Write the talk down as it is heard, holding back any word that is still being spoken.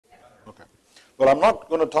Well, I'm not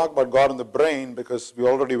going to talk about God and the brain because we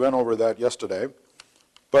already went over that yesterday.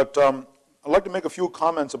 But I'd like to make a few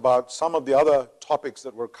comments about some of the other topics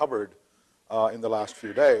that were covered in the last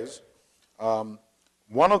few days. One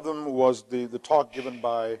of them was the talk given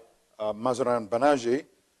by Ramachandran Banerjee,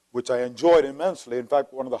 which I enjoyed immensely. In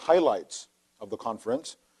fact, one of the highlights of the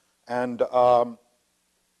conference. And I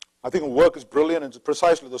think her work is brilliant. It's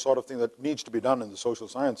precisely the sort of thing that needs to be done in the social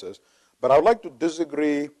sciences. But I would like to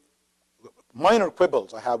disagree, minor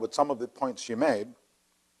quibbles I have with some of the points she made.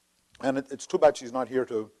 And it's too bad she's not here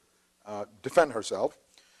to defend herself.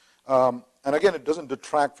 And again, it doesn't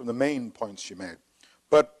detract from the main points she made.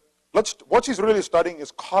 But what she's really studying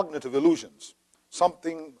is cognitive illusions.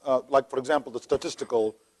 Something like, for example, the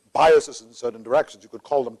statistical biases in certain directions. You could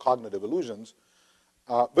call them cognitive illusions.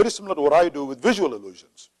 Very similar to what I do with visual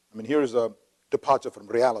illusions. I mean, here is a departure from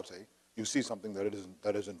reality. You see something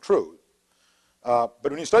that isn't true. But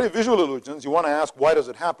when you study visual illusions, you want to ask, why does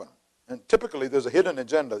it happen? And typically, there's a hidden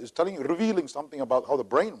agenda. It's telling you, revealing something about how the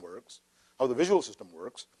brain works, how the visual system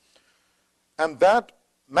works. And that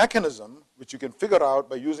mechanism, which you can figure out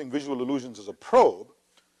by using visual illusions as a probe,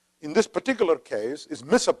 in this particular case, is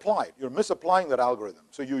misapplied. You're misapplying that algorithm.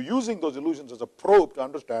 So you're using those illusions as a probe to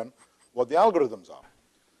understand what the algorithms are.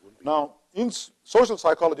 Now, in social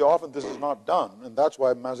psychology, often this is not done, and that's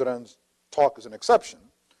why Ramachandran's talk is an exception,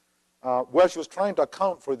 where she was trying to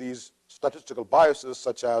account for these statistical biases,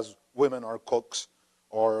 such as women are cooks,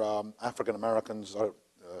 or African Americans are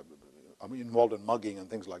involved in mugging and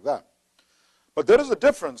things like that. But there is a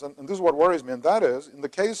difference, and this is what worries me, and that is, in the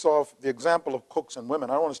case of the example of cooks and women,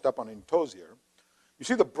 I don't want to step on any toes here. You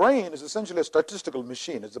see, the brain is essentially a statistical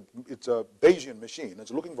machine. It's a Bayesian machine.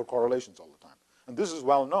 It's looking for correlations all the time. And this is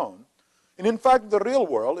well known. And in fact, in the real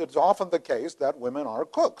world, it's often the case that women are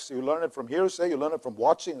cooks. You learn it from hearsay. You learn it from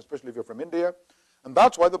watching, especially if you're from India. And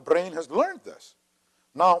that's why the brain has learned this.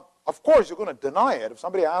 Now, of course, you're going to deny it. If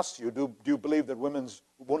somebody asks you, do you believe that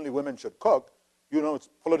only women should cook? You know it's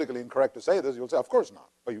politically incorrect to say this. You'll say, of course not.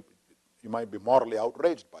 But you might be morally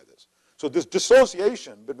outraged by this. So this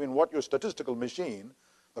dissociation between what your statistical machine,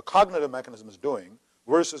 the cognitive mechanism is doing,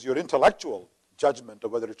 versus your intellectual judgment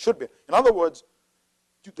of whether it should be. In other words,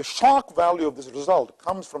 the shock value of this result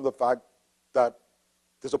comes from the fact that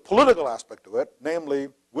there's a political aspect to it, namely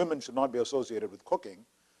women should not be associated with cooking,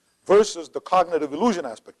 versus the cognitive illusion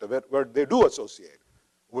aspect of it, where they do associate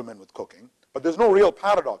women with cooking. But there's no real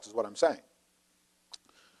paradox, is what I'm saying.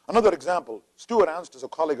 Another example, Stuart Ernst is a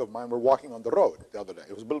colleague of mine. We're walking on the road the other day.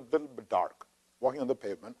 It was a little bit dark, walking on the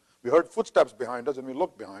pavement. We heard footsteps behind us, and we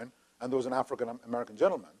looked behind, and there was an African-American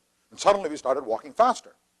gentleman. And suddenly we started walking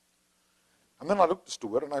faster. And then I looked at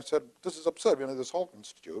Stuart, and I said, this is absurd. We're in this Salk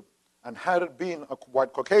Institute, and had it been a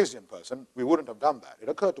white Caucasian person, we wouldn't have done that. It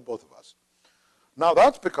occurred to both of us. Now,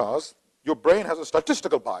 that's because your brain has a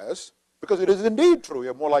statistical bias, because it is indeed true.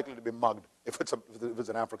 You're more likely to be mugged if it's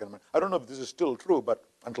an African-American. I don't know if this is still true, but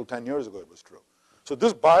until 10 years ago it was true. So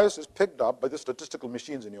this bias is picked up by the statistical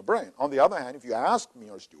machines in your brain. On the other hand, if you ask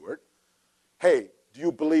me or Stuart, hey, do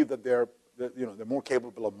you believe that they're more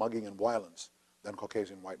capable of mugging and violence than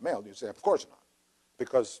Caucasian white male? You say, of course not,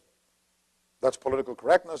 because that's political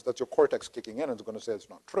correctness. That's your cortex kicking in, and it's going to say it's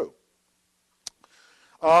not true.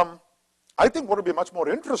 I think what would be much more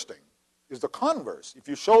interesting is the converse. If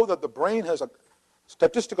you show that the brain has a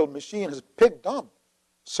statistical machine has picked up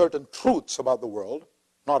certain truths about the world,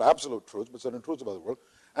 not absolute truths, but certain truths about the world,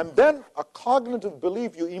 and then a cognitive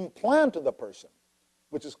belief you implant in the person,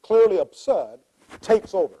 which is clearly absurd,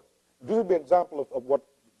 takes over. This would be an example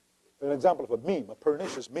of a meme, a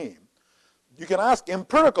pernicious meme. You can ask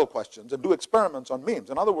empirical questions and do experiments on memes.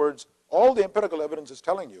 In other words, all the empirical evidence is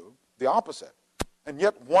telling you the opposite. And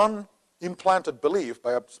yet one implanted belief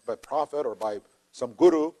by a prophet or by some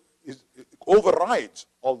guru overrides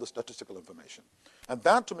all the statistical information. And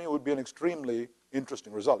that, to me, would be an extremely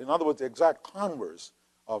interesting result. In other words, the exact converse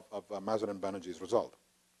of Ramachandran Banerjee's result.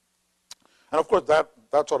 And of course, that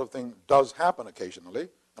sort of thing does happen occasionally,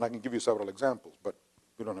 and I can give you several examples, but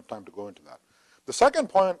we don't have time to go into that. The second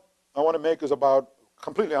point I want to make is about,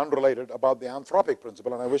 completely unrelated, about the anthropic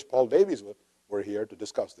principle, and I wish Paul Davies were here to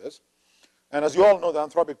discuss this. And as you all know, the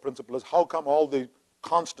anthropic principle is how come all the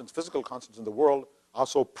constants, physical constants in the world, are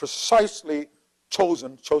so precisely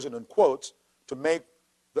chosen in quotes, to make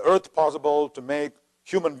the earth possible, to make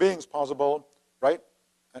human beings possible, right?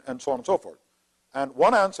 And so on and so forth. And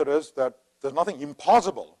one answer is that there's nothing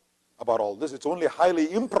impossible about all this. It's only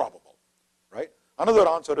highly improbable, right? Another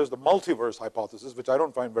answer is the multiverse hypothesis, which I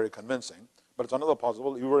don't find very convincing, but it's another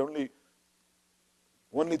possible. You were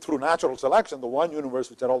only through natural selection, the one universe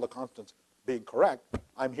which had all the constants being correct,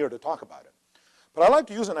 I'm here to talk about it. But I like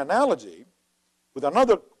to use an analogy with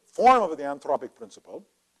another form of the anthropic principle,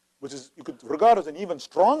 which is you could regard as an even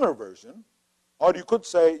stronger version, or you could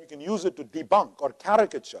say you can use it to debunk or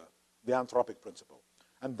caricature the anthropic principle.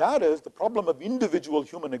 And that is the problem of individual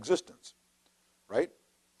human existence, right?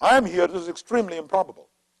 I am here, this is extremely improbable,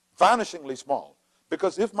 vanishingly small.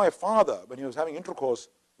 Because if my father, when he was having intercourse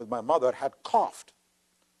with my mother, had coughed,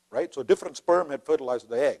 right? So different sperm had fertilized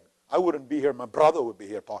the egg. I wouldn't be here, my brother would be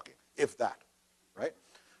here talking, if that, right?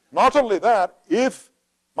 Not only that, if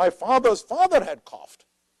my father's father had coughed,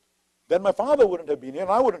 then my father wouldn't have been here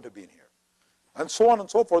and I wouldn't have been here. And so on and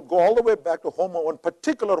so forth, go all the way back to Homo, one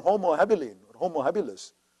particular Homo habilis, or Homo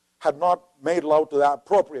habilis, had not made love to the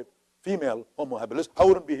appropriate female Homo habilis, I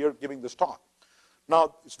wouldn't be here giving this talk.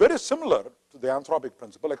 Now, it's very similar to the anthropic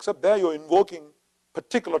principle, except there you're invoking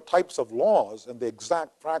particular types of laws and the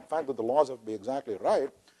exact fact that the laws have to be exactly right.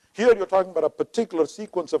 Here you're talking about a particular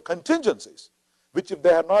sequence of contingencies, which if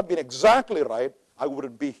they had not been exactly right, I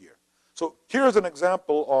wouldn't be here. So here's an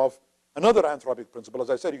example of another anthropic principle. As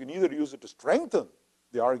I said, you can either use it to strengthen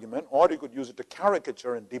the argument, or you could use it to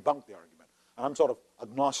caricature and debunk the argument. And I'm sort of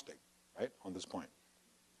agnostic, right, on this point.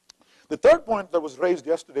 The third point that was raised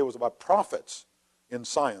yesterday was about prophets in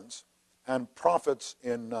science and prophets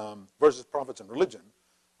in versus prophets in religion.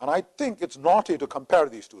 And I think it's naughty to compare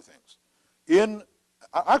these two things.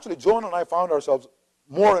 Actually, Joan and I found ourselves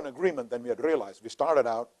more in agreement than we had realized. We started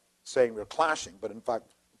out saying we're clashing, but in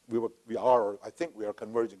fact, I think we are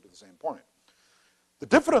converging to the same point. The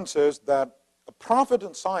difference is that a prophet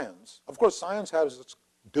in science, of course, science has its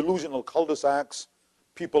delusional cul-de-sacs,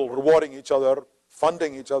 people rewarding each other,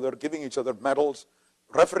 funding each other, giving each other medals,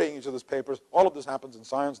 refereeing each other's papers. All of this happens in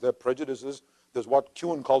science. There are prejudices. There's what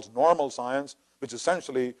Kuhn calls normal science, which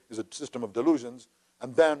essentially is a system of delusions.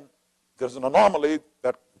 And then there's an anomaly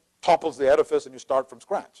that topples the edifice and you start from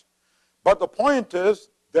scratch. But the point is,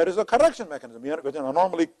 there is a correction mechanism. When an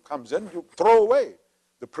anomaly comes in, you throw away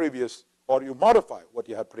the previous, or you modify what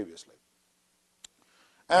you had previously.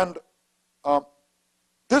 And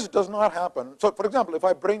this does not happen. So, for example, if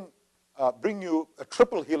I bring you a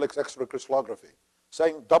triple helix X-ray crystallography,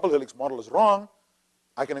 saying double helix model is wrong,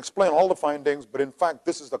 I can explain all the findings, but in fact,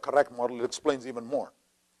 this is the correct model. It explains even more,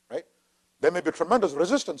 right? There may be tremendous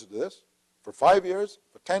resistance to this for 5 years,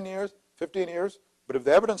 for 10 years, 15 years, but if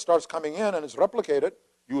the evidence starts coming in and it's replicated,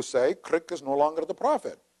 you say, Crick is no longer the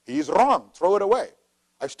prophet. He's wrong. Throw it away.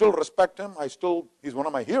 I still respect him. He's one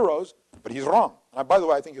of my heroes, but he's wrong. And by the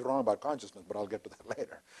way, I think he's wrong about consciousness, but I'll get to that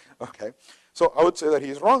later. Okay? So I would say that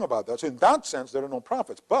he's wrong about that. So in that sense, there are no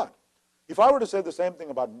prophets. But if I were to say the same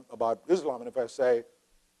thing about Islam, and if I say,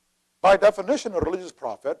 by definition, a religious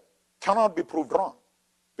prophet cannot be proved wrong.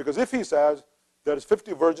 Because if he says, there's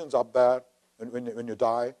 50 virgins up there when you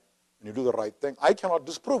die, and you do the right thing, I cannot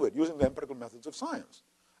disprove it using the empirical methods of science.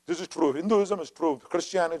 This is true of Hinduism, it's true of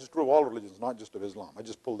Christianity, it's true of all religions, not just of Islam. I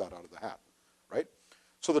just pulled that out of the hat, right?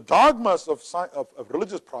 So the dogmas of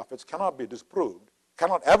religious prophets cannot be disproved,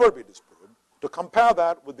 cannot ever be disproved. To compare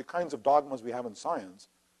that with the kinds of dogmas we have in science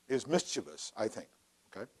is mischievous, I think,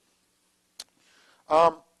 okay?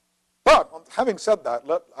 But having said that,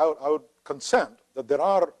 I would consent that there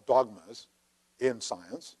are dogmas in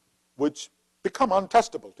science which become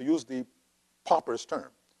untestable, to use the pauper's term.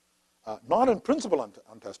 Not in principle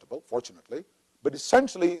untestable, fortunately, but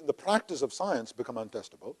essentially in the practice of science become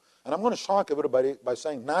untestable. And I'm going to shock everybody by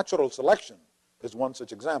saying natural selection is one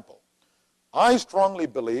such example. I strongly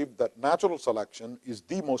believe that natural selection is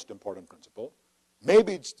the most important principle.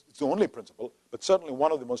 Maybe it's the only principle, but certainly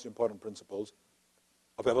one of the most important principles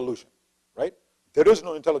of evolution, right? There is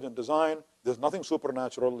no intelligent design, there's nothing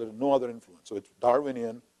supernatural, there's no other influence. So it's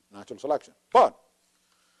Darwinian natural selection. But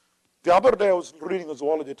the other day I was reading a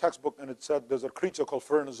zoology textbook and it said there's a creature called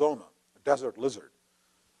Phrynozoa, a desert lizard.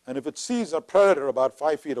 And if it sees a predator about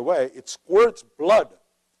 5 feet away, it squirts blood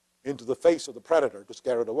into the face of the predator to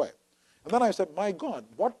scare it away. And then I said, my God,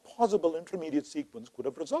 what possible intermediate sequence could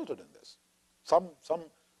have resulted in this? Some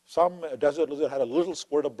desert lizard had a little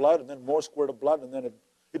squirt of blood and then more squirt of blood, and then it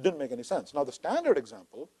didn't make any sense. Now the standard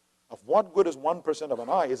example of what good is 1% of an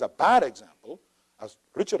eye is a bad example. As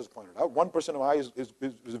Richard has pointed out, 1% of eye is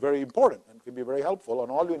very important and can be very helpful,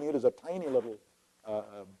 and all you need is a tiny little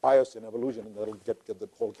bias in evolution, and that'll get the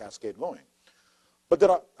whole cascade going. But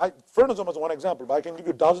Phrynozoa is one example, but I can give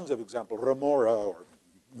you dozens of examples, Remora, or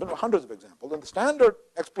hundreds of examples. And the standard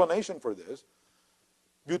explanation for this,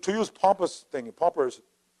 to use Popper's thing,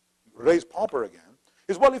 raise Popper again,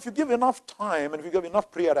 is, well, if you give enough time and if you give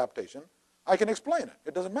enough pre-adaptation, I can explain it.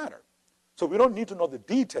 It doesn't matter. So we don't need to know the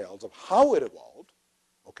details of how it evolved,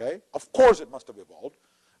 okay? Of course it must have evolved.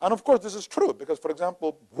 And of course this is true because, for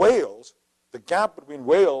example, whales the gap between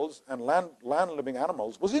whales and land-living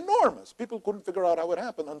animals was enormous. People couldn't figure out how it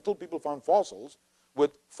happened until people found fossils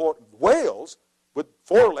with whales with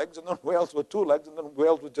 4 legs, and then whales with 2 legs, and then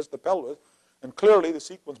whales with just the pelvis. And clearly the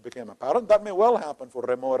sequence became apparent. That may well happen for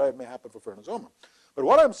Remora, it may happen for Phrynosoma. But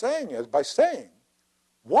what I'm saying is, by saying,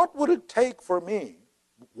 what would it take for me,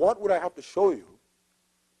 what would I have to show you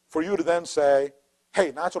for you to then say,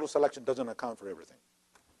 hey, natural selection doesn't account for everything?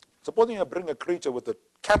 Supposing I bring a creature with a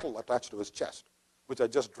kettle attached to his chest, which I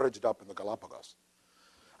just dredged up in the Galapagos.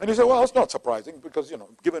 And you say, well, it's not surprising because,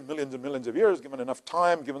 given millions and millions of years, given enough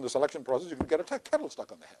time, given the selection process, you can get a kettle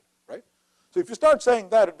stuck on the head, right? So if you start saying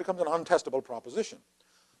that, it becomes an untestable proposition.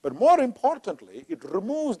 But more importantly, it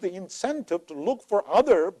removes the incentive to look for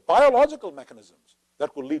other biological mechanisms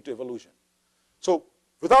that could lead to evolution. So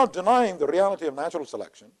without denying the reality of natural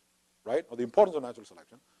selection, right, or the importance of natural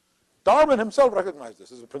selection, Darwin himself recognized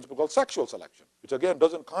this as a principle called sexual selection, which again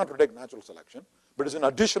doesn't contradict natural selection, but is an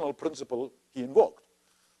additional principle he invoked.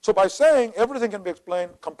 So by saying everything can be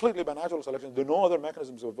explained completely by natural selection, there are no other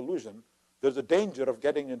mechanisms of evolution, there's a danger of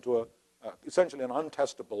getting into essentially an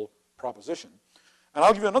untestable proposition. And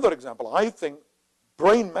I'll give you another example. I think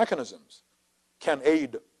brain mechanisms can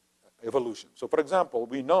aid evolution. So for example,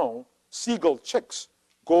 we know seagull chicks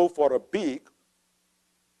go for a beak.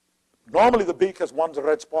 Normally the beak has one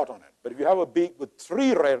red spot on it, but if you have a beak with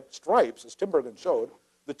 3 red stripes, as Timbergen showed,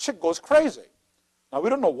 the chick goes crazy. Now we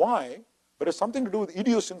don't know why, but it's something to do with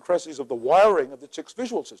idiosyncrasies of the wiring of the chick's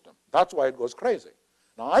visual system. That's why it goes crazy.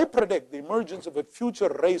 Now I predict the emergence of a future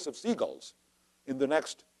race of seagulls in the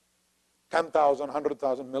next 10,000,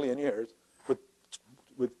 100,000 million years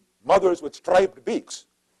with mothers with striped beaks,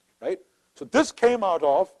 right? So this came out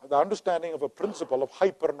of the understanding of a principle of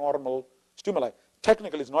hypernormal stimuli.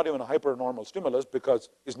 Technically, it's not even a hypernormal stimulus because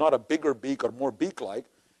it's not a bigger beak or more beak-like.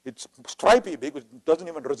 It's stripy beak, which doesn't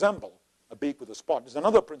even resemble a beak with a spot. There's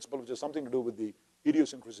another principle which has something to do with the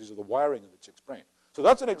idiosyncrasies of the wiring of the chick's brain. So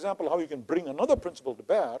that's an example of how you can bring another principle to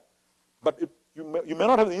bear, but you may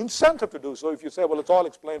not have the incentive to do so if you say, well, it's all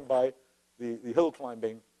explained by the hill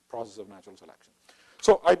climbing process of natural selection.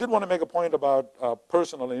 So I did want to make a point about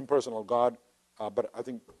personal and impersonal God, but I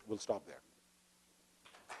think we'll stop there.